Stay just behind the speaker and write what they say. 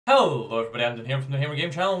Hello everybody, I'm Dan here from the Hammer Game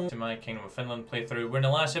channel to my Kingdom of Finland playthrough, where in the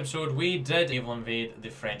last episode we did naval invade the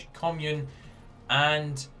French Commune,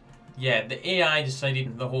 and yeah, the AI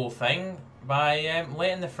decided the whole thing by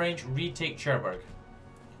letting the French retake Cherbourg.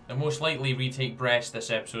 They'll most likely retake Brest this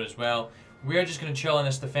episode as well. We're just going to chill in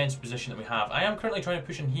this defence position that we have. I am currently trying to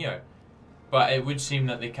push in here, but it would seem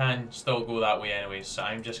that they can still go that way anyways, so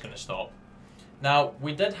I'm just going to stop. Now,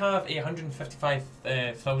 we did have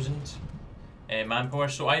 155,000 manpower,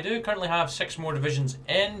 so I do currently have 6 more divisions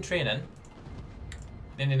in training.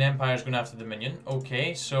 The Indian Empire is going after the Dominion.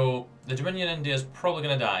 Okay, so the Dominion India is probably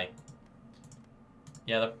going to die.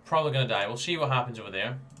 Yeah, they're probably going to die. We'll see what happens over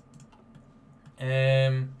there.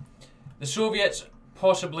 The Soviets,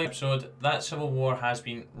 possibly. So that civil war has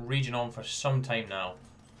been raging on for some time now.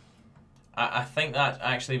 I think that's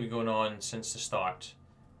actually been going on since the start.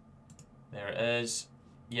 There it is.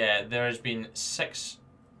 Yeah, there has been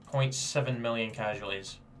 6.7 million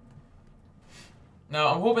casualties.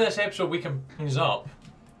 Now, I'm hoping this episode we can things up.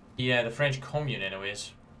 Yeah, the French Commune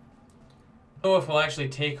anyways. I don't know if we'll actually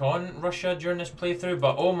take on Russia during this playthrough,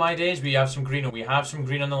 but oh my days, we have some green. We have some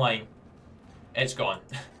green on the line. It's gone.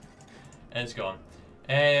 It's gone.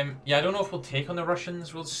 Yeah, I don't know if we'll take on the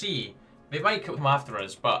Russians. We'll see. They might come after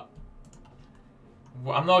us, but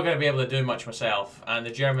I'm not going to be able to do much myself, and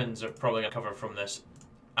the Germans are probably going to cover from this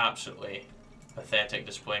absolutely pathetic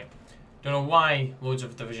display. Don't know why loads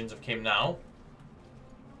of divisions have came now.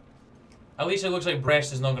 At least it looks like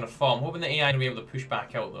Brest is not going to fall. I'm hoping the AI will be able to push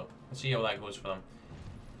back out though. Let's see how that goes for them.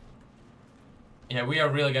 Yeah, we are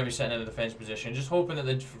really going to be sitting in a defense position. Just hoping that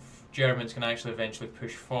the Germans can actually eventually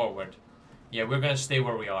push forward. Yeah, we're going to stay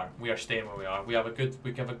where we are. We are staying where we are. We have a good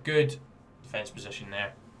defense position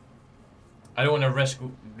there. I don't want to risk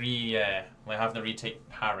having to retake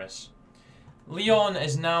Paris. Lyon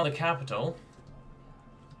is now the capital.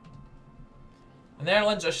 The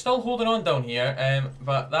Netherlands are still holding on down here,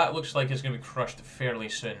 but that looks like it's going to be crushed fairly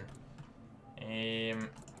soon. Yeah,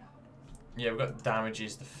 we've got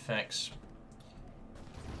damages to fix.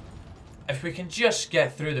 If we can just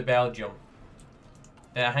get through the Belgium,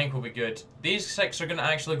 then I think we'll be good. These 6 are going to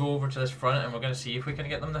actually go over to this front, and we're going to see if we can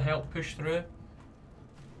get them to help push through.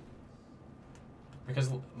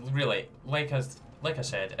 Because really, like I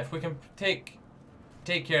said, if we can take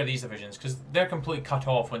care of these divisions, because they're completely cut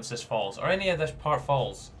off once this falls, or any of this part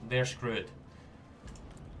falls, they're screwed.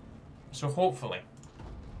 So hopefully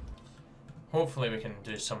we can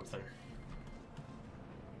do something.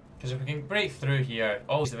 Because if we can break through here,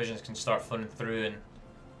 all these divisions can start flooding through and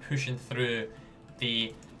pushing through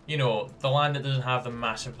the, you know, the land that doesn't have the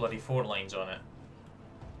massive bloody fort lines on it.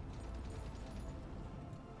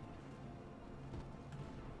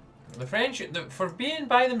 The French, for being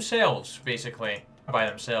by themselves, basically, by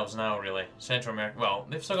themselves now, really. Central America, well,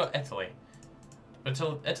 they've still got Italy. But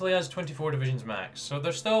Italy has 24 divisions max, so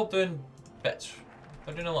they're still doing bits.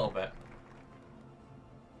 They're doing a little bit.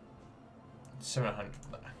 700.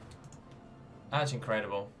 That's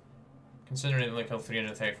incredible. Considering they only killed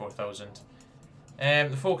 334,000.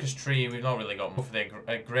 The focus tree, we've not really got more for the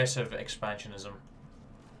aggressive expansionism.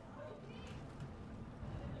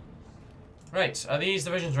 Right, are these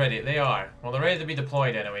divisions ready? They are. Well, they're ready to be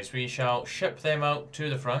deployed anyways. We shall ship them out to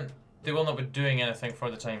the front. They will not be doing anything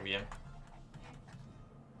for the time being.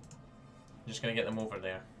 Just going to get them over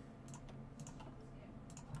there.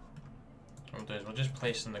 What we'll do is we'll just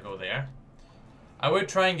place them to go there. I would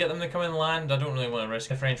try and get them to come and land. I don't really want to risk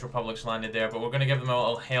the French Republic's landed there, but we're going to give them a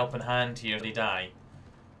little helping hand here if they die.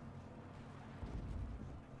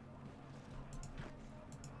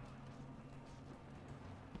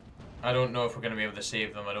 I don't know if we're going to be able to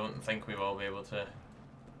save them. I don't think we will be able to.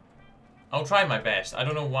 I'll try my best. I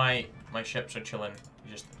don't know why my ships are chilling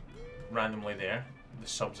just randomly there. The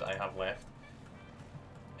subs that I have left.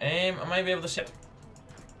 I might be able to save them.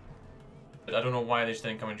 But I don't know why they just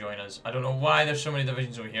didn't come and join us. I don't know why there's so many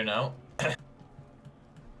divisions over here now.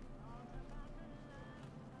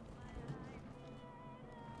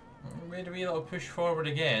 Where do we little push forward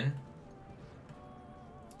again?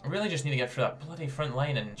 I really just need to get through that bloody front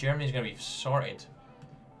line and Germany's going to be sorted.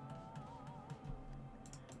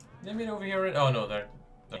 They made over here. Oh no,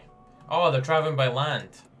 they're traveling by land.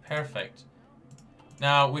 Perfect.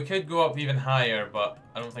 Now, we could go up even higher, but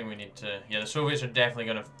I don't think we need to. Yeah, the Soviets are definitely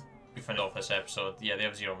going to be finished off this episode. Yeah, they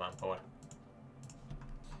have 0 manpower.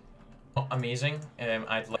 Not amazing.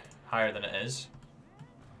 I'd like higher than it is.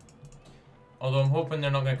 Although I'm hoping they're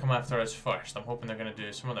not going to come after us first. I'm hoping they're going to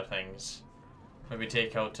do some other things. Maybe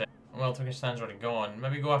take out, well, Turkestan's already gone.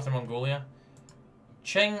 Maybe go after Mongolia.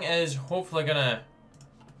 Qing is hopefully gonna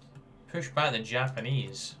push back the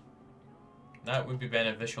Japanese. That would be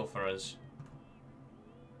beneficial for us.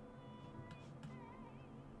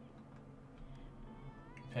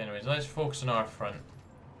 Anyways, let's focus on our front.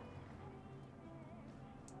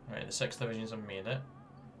 Right, the 6th divisions have made it.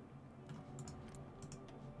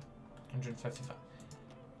 155.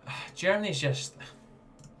 Germany's just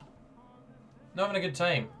not having a good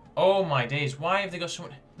time. Oh my days, why have they got so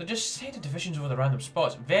much? They're just sending divisions over the random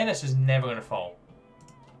spots. Venice is never going to fall.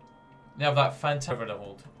 They have that fantastic to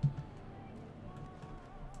hold.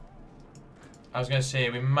 I was going to say,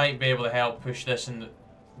 we might be able to help push this in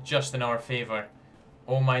just in our favour.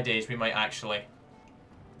 Oh my days, we might actually.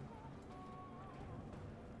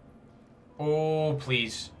 Oh,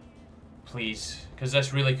 please. Please. Because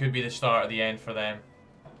this really could be the start of the end for them.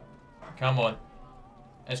 Come on.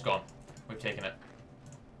 It's gone. We've taken it.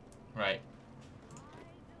 Right.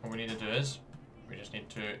 What we need to do is, we just need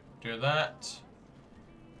to do that.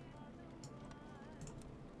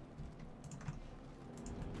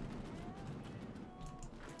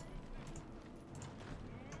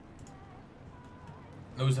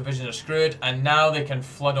 Those divisions are screwed, and now they can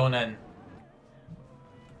flood on in.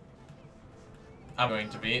 I'm going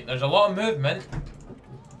to be. There's a lot of movement.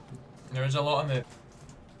 There is a lot of movement.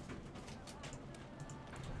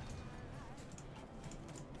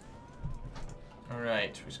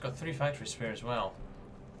 Alright, we've got 3 factories spare as well.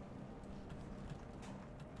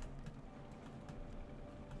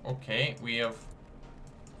 Okay, we have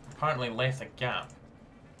apparently left a gap.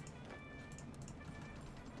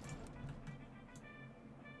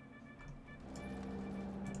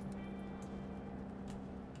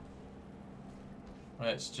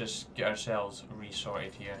 Let's just get ourselves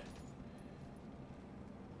resorted here.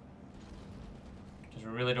 Because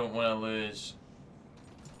we really don't want to lose.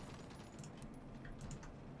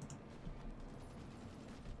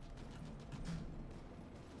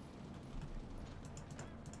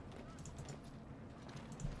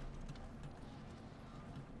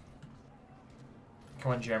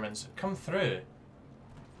 Come on, Germans, come through.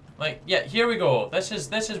 Like, yeah, here we go. This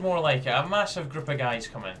is more like it. A massive group of guys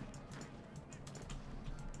coming.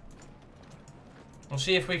 We'll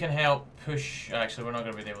see if we can help push. Actually, we're not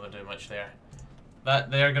going to be able to do much there.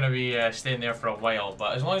 They're going to be staying there for a while,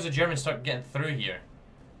 but as long as the Germans start getting through here.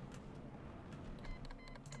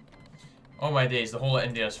 Oh my days, the whole of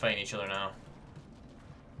India is fighting each other now.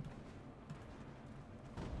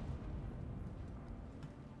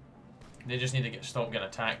 They just need to stop getting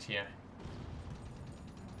attacked here.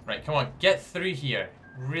 Right, come on, get through here.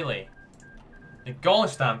 Really? The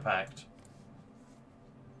Golestan Pact.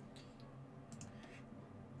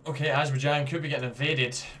 Okay, Azerbaijan could be getting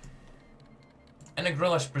invaded.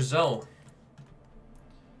 Integrilist Brazil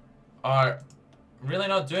are really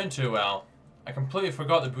not doing too well. I completely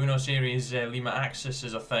forgot that Buenos Aires Lima axis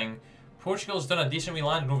is a thing. Portugal's done a decent wee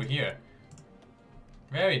landing over here.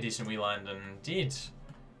 Very decent wee landing indeed.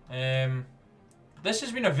 This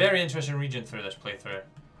has been a very interesting region through this playthrough,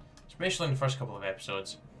 especially in the first couple of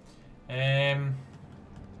episodes. Don't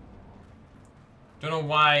know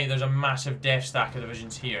why there's a massive death stack of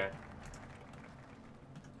divisions here.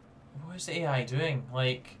 What is the AI doing?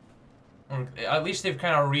 Like, or at least they've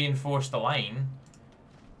kind of reinforced the line.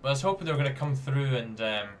 But I was hoping they were going to come through and,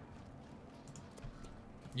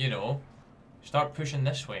 you know, start pushing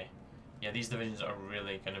this way. Yeah, these divisions are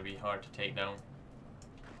really going to be hard to take down.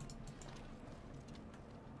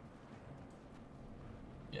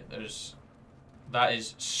 Yeah, that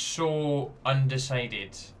is so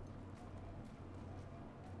undecided.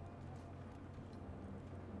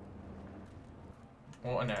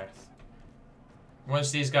 What on earth? Once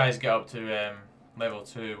these guys get up to level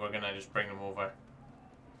 2, we're gonna just bring them over.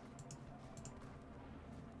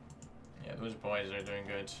 Yeah, those boys are doing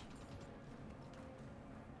good.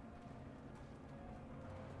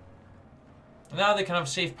 Now they can have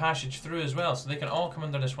safe passage through as well, so they can all come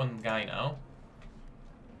under this one guy now.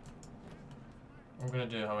 What we're going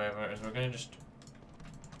to do, however, is we're going to just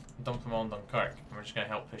dump them all in Dunkirk, and we're just going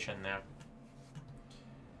to help push in there.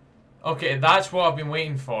 Okay, that's what I've been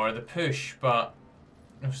waiting for, the push, but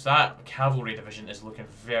that cavalry division is looking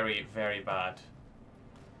very, very bad.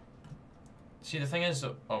 See, the thing is,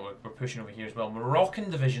 oh, we're pushing over here as well.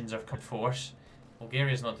 Moroccan divisions have come force.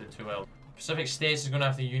 Bulgaria's not doing too well. Pacific States is going to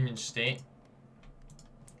have the Union State.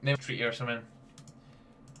 They have a treaty or something.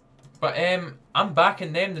 But I'm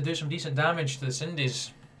backing them to do some decent damage to the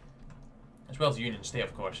Sindes. As well as the Union State,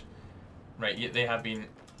 of course. Right, they have been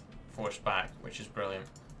forced back, which is brilliant.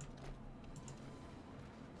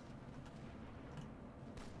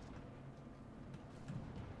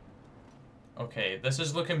 Okay, this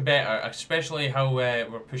is looking better, especially how we're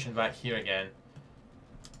pushing back here again.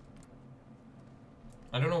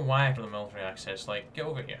 I don't know why I have the military access. Like, get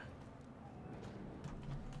over here.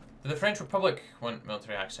 Did the French Republic want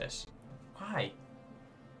military access? Why?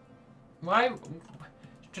 Why?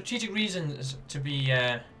 Strategic reasons to be,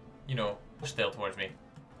 you know, hostile towards me.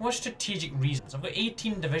 What strategic reasons? I've got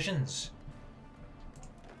 18 divisions.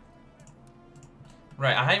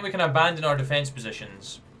 Right, I think we can abandon our defense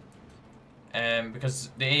positions. Because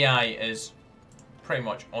the AI is pretty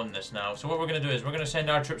much on this now. So what we're going to do is we're going to send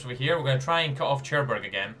our troops over here. We're going to try and cut off Cherbourg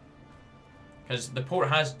again. Because the port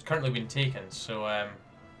has currently been taken. So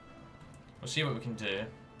we'll see what we can do.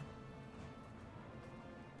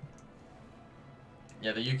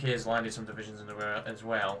 Yeah, the UK has landed some divisions in there as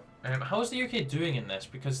well. How is the UK doing in this?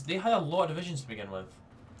 Because they had a lot of divisions to begin with.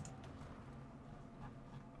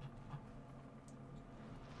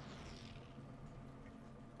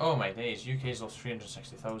 Oh my days, UK's lost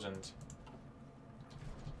 360,000.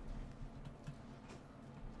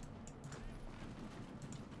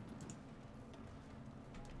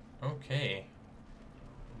 Okay.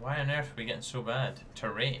 Why on earth are we getting so bad?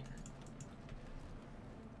 Terrain.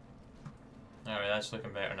 Alright, that's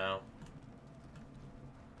looking better now.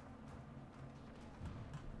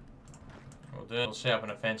 We'll do it. We'll set up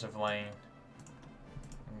an offensive line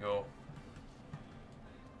and go.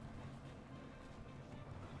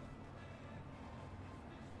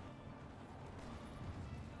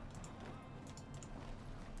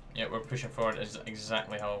 Yeah, we're pushing forward is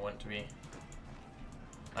exactly how I want to be.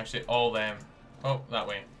 Actually, all them. Oh, that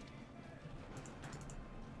way.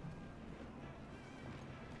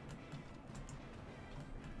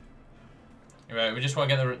 Right, we just want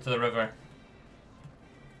to get to the river.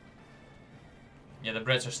 Yeah, the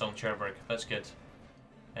Brits are still in Cherbourg. That's good.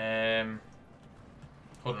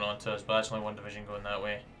 Holding on to us, but that's only one division going that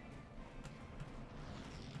way.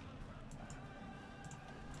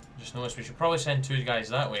 Just noticed we should probably send 2 guys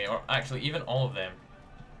that way, or actually even all of them.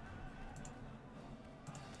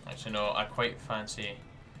 Actually, no, I quite fancy.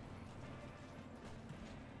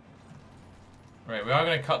 Right, we are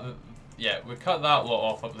going to cut the. Yeah, we cut that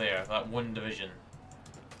lot off up there, that one division.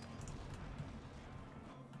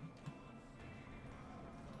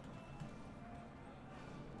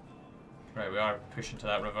 Right, we are pushing to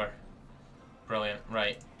that river. Brilliant,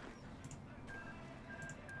 right.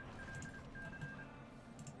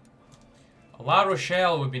 La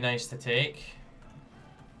Rochelle would be nice to take.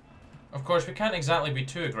 Of course, we can't exactly be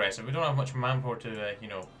too aggressive. We don't have much manpower to, you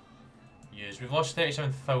know, use. We've lost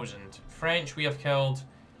 37,000. French, we have killed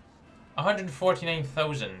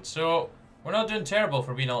 149,000. So, we're not doing terrible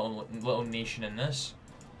for being a little nation in this.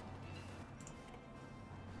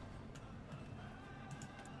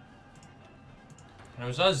 And it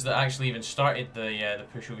was us that actually even started the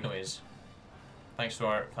push over noise. Thanks to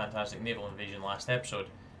our fantastic naval invasion last episode.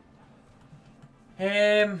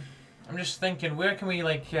 I'm just thinking, where can we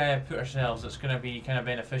like put ourselves that's going to be kind of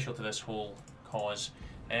beneficial to this whole cause?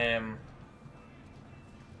 As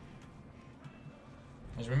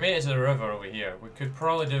we made it to the river over here, we could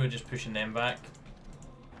probably do with just pushing them back.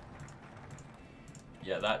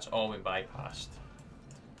 Yeah, that's all we bypassed.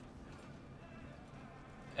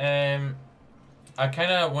 I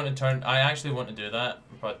kind of want to turn. I actually want to do that,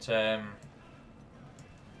 but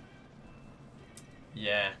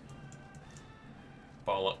yeah.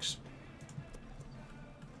 Bollocks.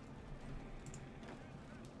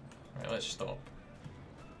 Right, let's stop.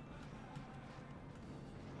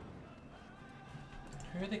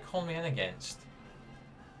 Who are they calling me in against?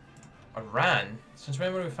 Iran? Since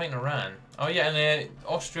when were we fighting Iran? Oh yeah, and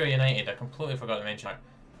Austria United. I completely forgot to mention that.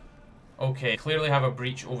 Okay, clearly have a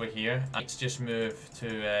breach over here. Let's just move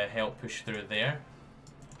to help push through there.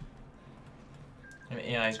 And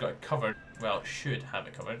the AI's got it covered. Well, it should have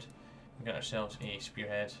it covered. We got ourselves a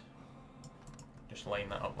spearhead. Just line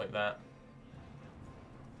that up like that.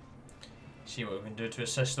 See what we can do to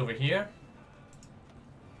assist over here.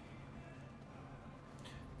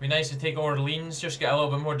 Be nice to take Orleans, just get a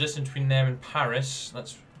little bit more distance between them and Paris.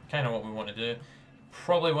 That's kind of what we want to do.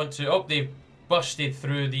 Probably want to. Oh, they've busted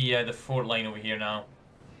through the fort line over here now.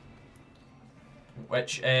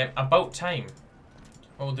 Which about time.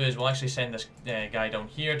 What we'll do is we'll actually send this guy down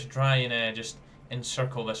here to try and just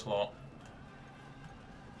encircle this lot.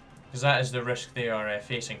 Because that is the risk they are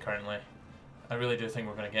facing currently. I really do think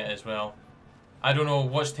we're going to get it as well. I don't know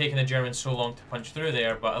what's taking the Germans so long to punch through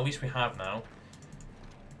there, but at least we have now.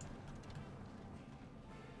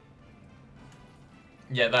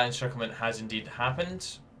 Yeah, that encirclement has indeed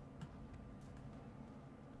happened.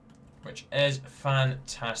 Which is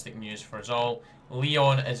fantastic news for us all.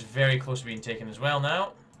 Lyon is very close to being taken as well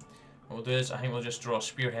now. What we'll do is, I think we'll just draw a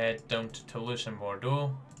spearhead down to Toulouse and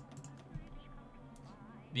Bordeaux.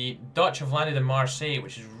 The Dutch have landed in Marseille,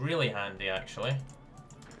 which is really handy actually.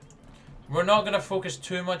 We're not going to focus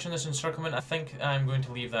too much on this encirclement. I think I'm going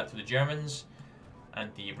to leave that to the Germans.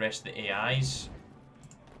 and the rest of the AIs.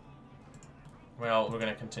 Well, we're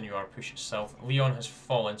going to continue our push south. Lyon has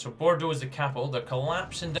fallen. So Bordeaux is the capital. They're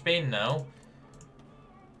collapsing to Spain now.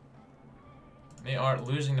 They are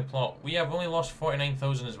losing the plot. We have only lost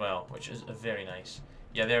 49,000 as well, which is very nice.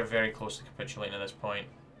 Yeah, they're very close to capitulating at this point.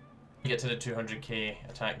 We get to the 200k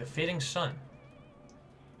attack. The Fading Sun.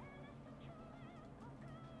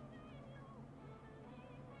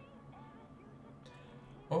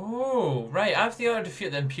 Oh, right. After the other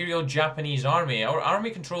defeat the Imperial Japanese Army, our army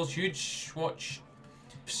controls huge swathes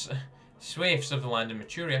of the land in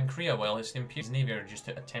Manchuria and Korea, while its Imperial Navy are reduced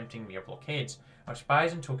to attempting mere blockades. Our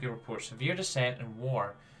spies in Tokyo report severe dissent and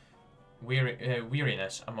war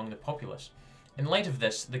weariness among the populace. In light of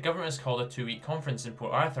this, the government has called a 2-week conference in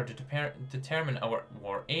Port Arthur to determine our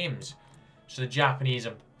war aims. So the Japanese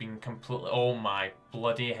have been completely... Oh my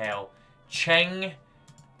bloody hell. Qing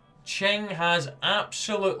has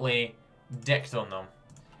absolutely dicked on them.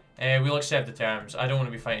 We'll accept the terms. I don't want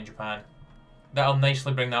to be fighting Japan. That'll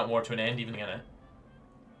nicely bring that war to an end, even in it.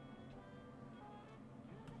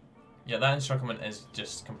 Yeah, that encirclement is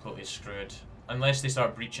just completely screwed. Unless they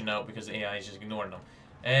start breaching out because the AI is just ignoring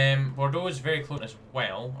them. Bordeaux is very close as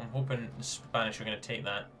well. I'm hoping the Spanish are going to take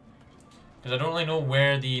that. Because I don't really know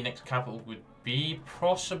where the next capital would be.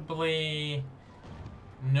 Possibly...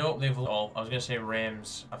 Nope, they've all. I was going to say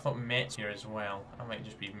Reims. I thought Metz here as well. I might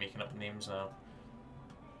just be making up names now.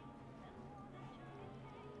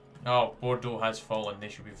 Oh, Bordeaux has fallen. They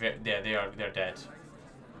should be very... Yeah, they're dead.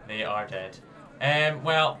 They are dead.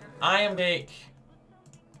 Well, I am take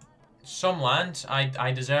some land.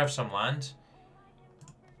 I deserve some land.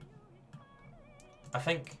 I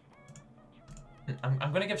think I'm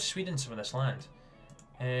going to give Sweden some of this land.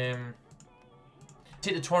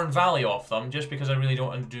 Take the Torn Valley off them, just because I really don't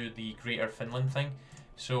want to do the Greater Finland thing.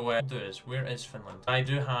 So what I'll do is, where is Finland? I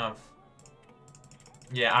do have...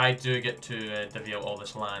 Yeah, I do get to divvy out all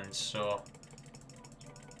this land, so...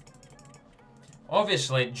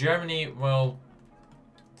 Obviously, Germany will...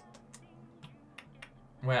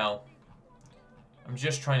 Well... I'm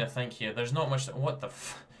just trying to think here. There's not much... What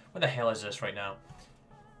the hell is this right now?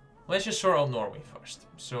 Let's just sort out Norway first.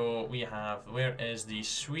 So, we have... Where is the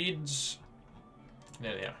Swedes?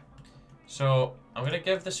 There they are. So, I'm going to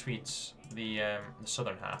give the Swedes the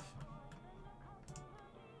southern half.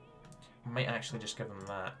 I might actually just give them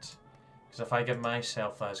that. Because if I give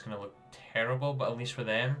myself that, it's going to look terrible, but at least for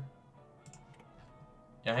them...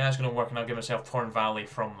 Yeah, I think that's going to work, and I'll give myself Torn Valley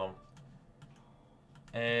from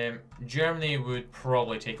them. Germany would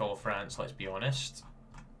probably take all of France, let's be honest.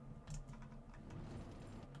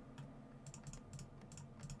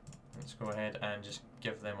 Let's go ahead and just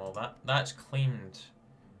give them all that. That's claimed.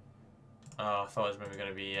 Oh, I thought it was maybe going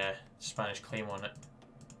to be a Spanish claim on it.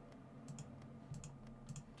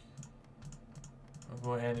 I'll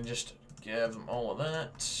go ahead and just give them all of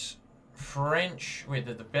that. French. Wait,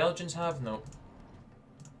 did the Belgians have? No.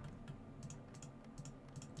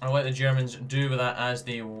 I'll let the Germans do with that as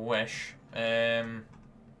they wish. Nice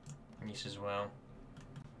as well.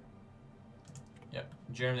 Yep,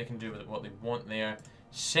 Germany can do with what they want there.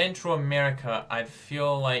 Central America, I'd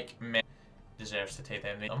feel like deserves to take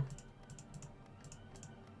them.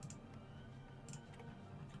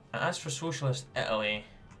 And as for Socialist Italy,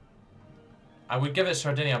 I would give it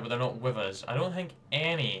Sardinia, but they're not with us. I don't think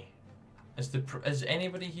any... Is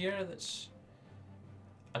anybody here that's...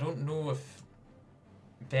 I don't know if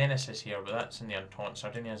Venice is here, but that's in the Entente.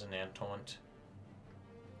 Sardinia's in the Entente.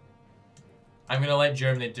 I'm going to let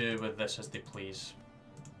Germany do with this as they please.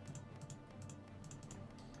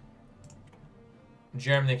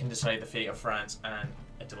 Germany can decide the fate of France and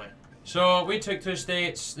Italy. So we took 2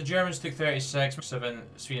 states, the Germans took 36, 7,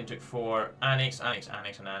 Sweden took 4, annex, annex,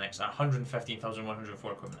 annex, and annex.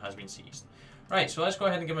 115,104 equipment has been seized. Right, so let's go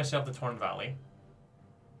ahead and give myself the Torn Valley.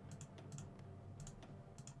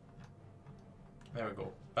 There we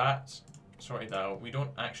go. That's sorted out. We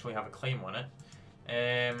don't actually have a claim on it.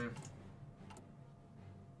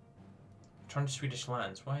 Turn to Swedish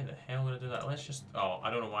lands. Why the hell would I do that? Let's just... Oh, I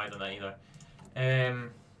don't know why I did that either.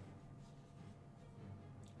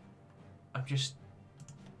 I'm just...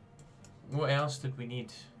 What else did we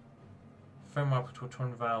need? Firmware to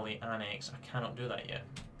Torn Valley Annex. I cannot do that yet.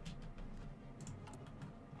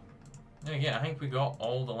 Yeah, I think we got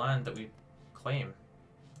all the land that we claim.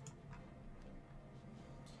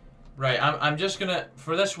 Right, I'm just gonna,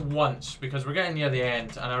 for this once, because we're getting near the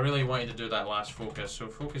end, and I really wanted to do that last focus. So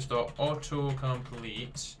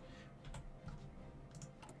focus.autocomplete.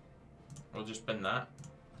 We'll just bin that.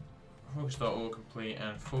 Focus.autocomplete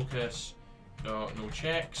and focus.no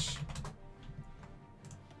checks.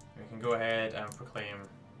 We can go ahead and proclaim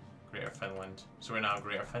Greater Finland. So we're now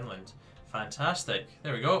Greater Finland. Fantastic.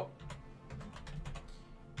 There we go.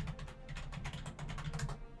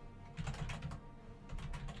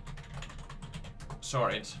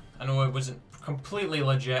 Sorted. I know it wasn't completely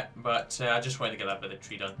legit, but I just wanted to get that bit of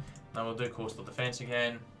tree done. Now we'll do coastal defense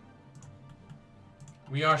again.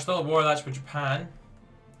 We are still at war, that's with Japan.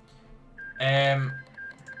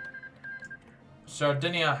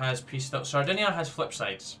 Sardinia has peaced up. Sardinia has flip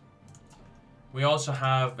sides. We also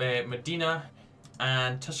have Medina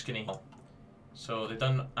and Tuscany. So they've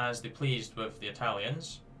done as they pleased with the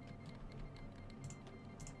Italians.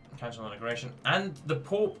 Cancel on aggression. And the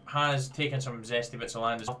Pope has taken some zesty bits of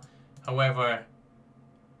land as well. However,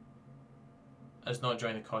 has not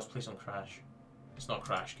joined the cause. Please don't crash. It's not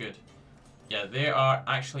crash. Good. Yeah, they are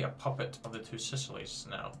actually a puppet of the two Sicilies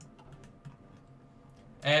now.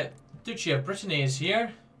 Duchy of Brittany is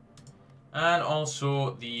here. And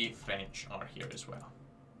also the French are here as well.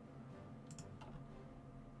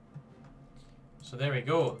 So there we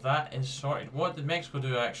go. That is sorted. What did Mexico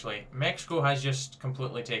do actually? Mexico has just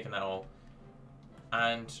completely taken that all.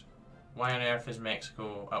 And why on earth is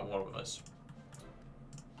Mexico at war with us?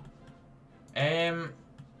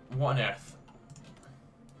 What on earth?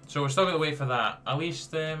 So we're still going to wait for that. At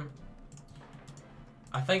least, I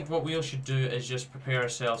think what we should do is just prepare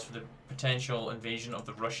ourselves for the potential invasion of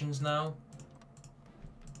the Russians now.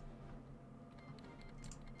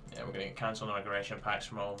 Yeah, we're going to cancel our aggression pacts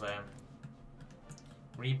from all of them.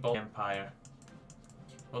 Rebuild Empire.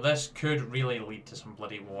 Well, this could really lead to some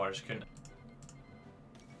bloody wars, couldn't it?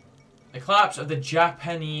 The collapse of the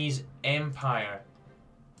Japanese Empire.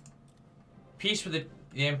 Peace with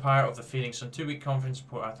the Empire of the Fading Sun. 2-week conference.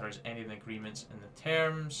 Port Arthur has ended the agreements in the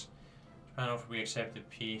terms. Japan offered we accepted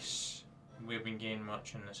peace. We have been gaining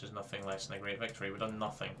much, and this is nothing less than a great victory. We've done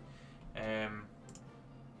nothing.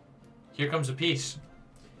 Here comes the peace.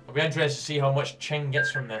 I'll be interested to see how much Qing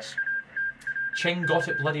gets from this. Qing got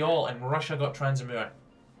it bloody all, and Russia got Transamur.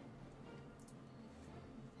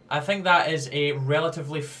 I think that is a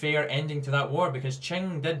relatively fair ending to that war, because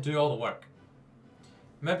Qing did do all the work.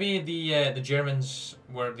 Maybe the Germans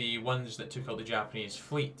were the ones that took out the Japanese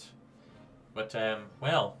fleet. But,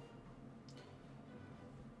 well...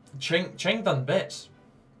 Qing done bits.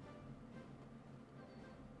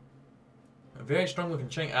 A very strong looking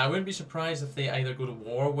Qing. I wouldn't be surprised if they either go to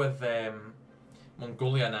war with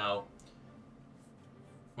Mongolia now.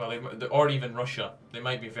 Well, or even Russia. They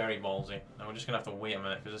might be very ballsy. Now we're just going to have to wait a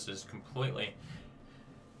minute because this is completely...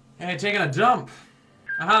 taking a dump!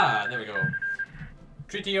 Aha! There we go.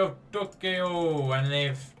 Treaty of Tokyo! And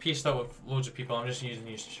they've pieced out with loads of people. I'm just using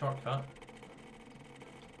the shortcut.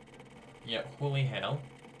 Yeah, holy hell.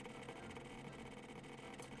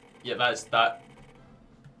 Yeah, that's that.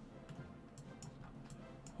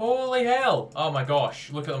 Holy hell! Oh my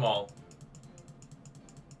gosh, look at them all.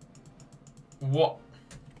 What?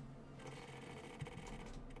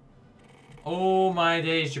 Oh my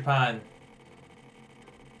days, Japan.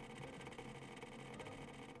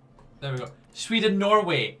 There we go. Sweden,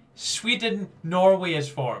 Norway. Sweden, Norway is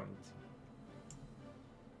formed.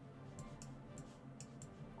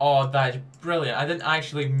 Oh, that is brilliant. I didn't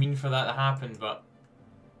actually mean for that to happen, but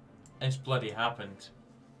it's bloody happened.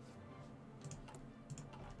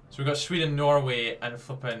 So we've got Sweden, Norway, and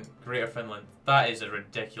flipping Greater Finland. That is a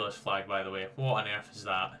ridiculous flag, by the way. What on earth is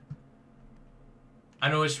that? I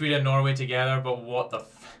know it's Sweden and Norway together, but what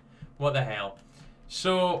the hell?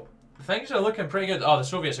 So things are looking pretty good. Oh, the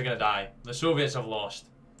Soviets are gonna die. The Soviets have lost.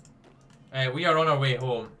 We are on our way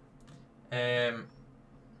home.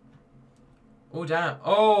 Oh damn!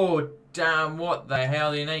 Oh damn! What the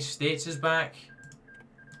hell? The United States is back.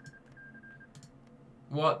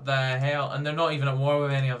 What the hell? And they're not even at war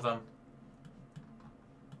with any of them.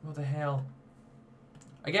 What the hell?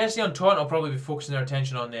 I guess the Entente will probably be focusing their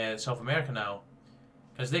attention on South America now.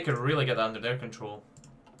 Because they could really get that under their control.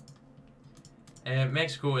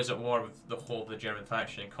 Mexico is at war with the whole of the German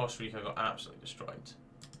faction. And Costa Rica got absolutely destroyed.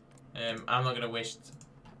 I'm not going to waste...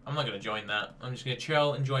 I'm not going to join that. I'm just going to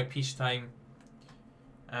chill, enjoy peacetime.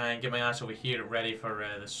 And get my ass over here ready for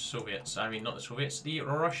the Soviets. I mean, not the Soviets, the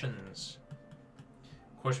Russians.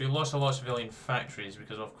 Of course, we lost a lot of civilian factories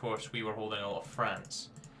because, of course, we were holding a lot of France.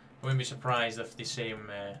 I wouldn't be surprised if the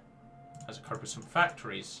same has occurred with some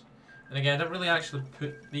factories. And again, I didn't really actually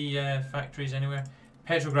put the factories anywhere.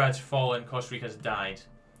 Petrograd's fallen, Costa Rica's died.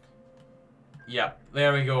 Yeah,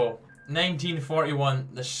 there we go. 1941,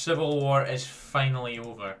 the Civil War is finally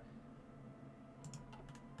over.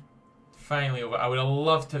 Finally over. I would have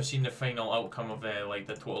loved to have seen the final outcome of like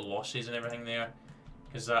the total losses and everything there,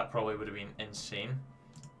 because that probably would have been insane.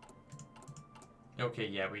 Okay,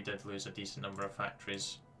 yeah, we did lose a decent number of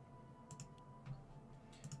factories.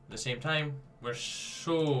 the same time, we're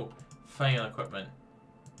so fine on equipment.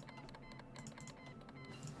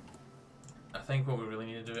 I think what we really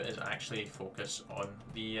need to do is actually focus on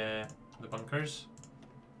the bunkers.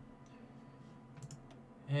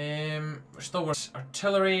 We're still working.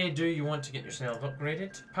 Artillery, do you want to get yourself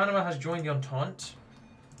upgraded? Panama has joined the Entente.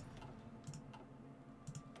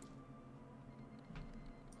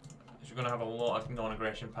 We're going to have a lot of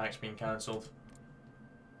non-aggression pacts being cancelled.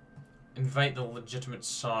 Invite the legitimate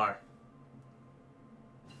Tsar.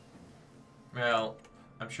 Well,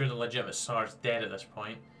 I'm sure the legitimate Tsar is dead at this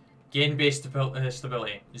point. Gain base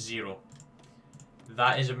stability, 0.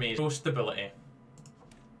 That is amazing. Pro stability.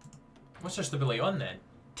 What's their stability on then?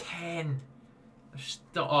 10.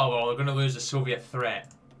 Oh well, they're going to lose the Soviet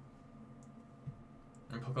threat.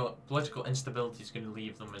 And political instability is going to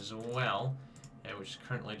leave them as well. Which is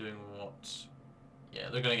currently doing what? Yeah,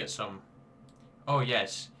 they're going to get some... Oh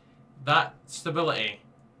yes. That stability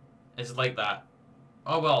is like that.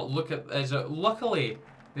 Oh well, look at... Luckily,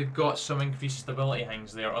 they've got some increased stability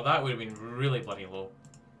things there, or that would have been really bloody low.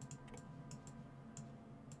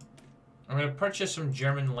 I'm going to purchase some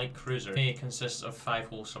German light cruisers. It consists of 5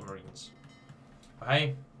 hull submarines. But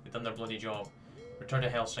hey, they've done their bloody job. Return to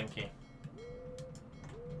Helsinki.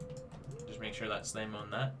 Just make sure that's them on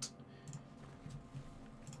that.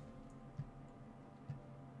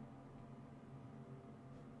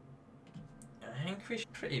 I think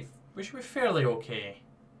we should be fairly okay.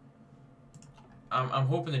 I'm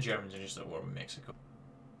hoping the Germans are just at war with Mexico.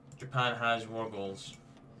 Japan has war goals.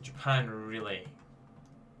 Japan really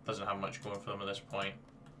doesn't have much going for them at this point.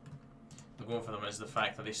 The going for them is the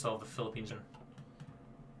fact that they still have the Philippines in.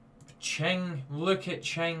 Qing, look at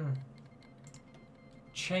Qing.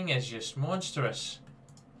 Qing is just monstrous.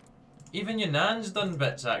 Even Yunnan's done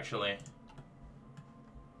bits actually.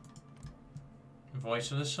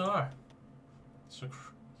 Voice of the Tsar. So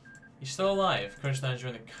he's still alive. Kyrgyzstan's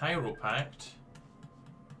joined the Cairo Pact.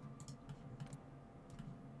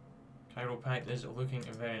 Cairo Pact is looking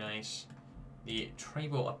very nice. The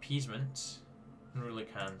tribal appeasement and ruler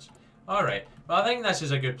cans. Alright, well I think this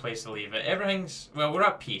is a good place to leave it. Everything's, well, we're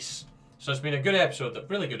at peace. So it's been a good episode, a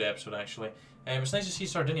really good episode actually. It's nice to see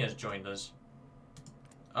Sardinia's joined us.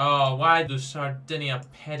 Oh, why do Sardinia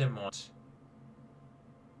pedimont?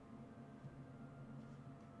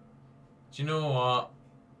 Do you know what?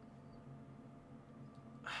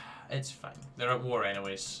 It's fine. They're at war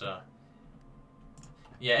anyways, so...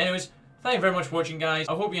 Yeah, anyways, thank you very much for watching, guys.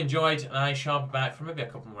 I hope you enjoyed, and I shall be back for maybe a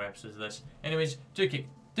couple more episodes of this. Anyways, do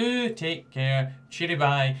take care. Cheery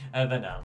bye, and then now.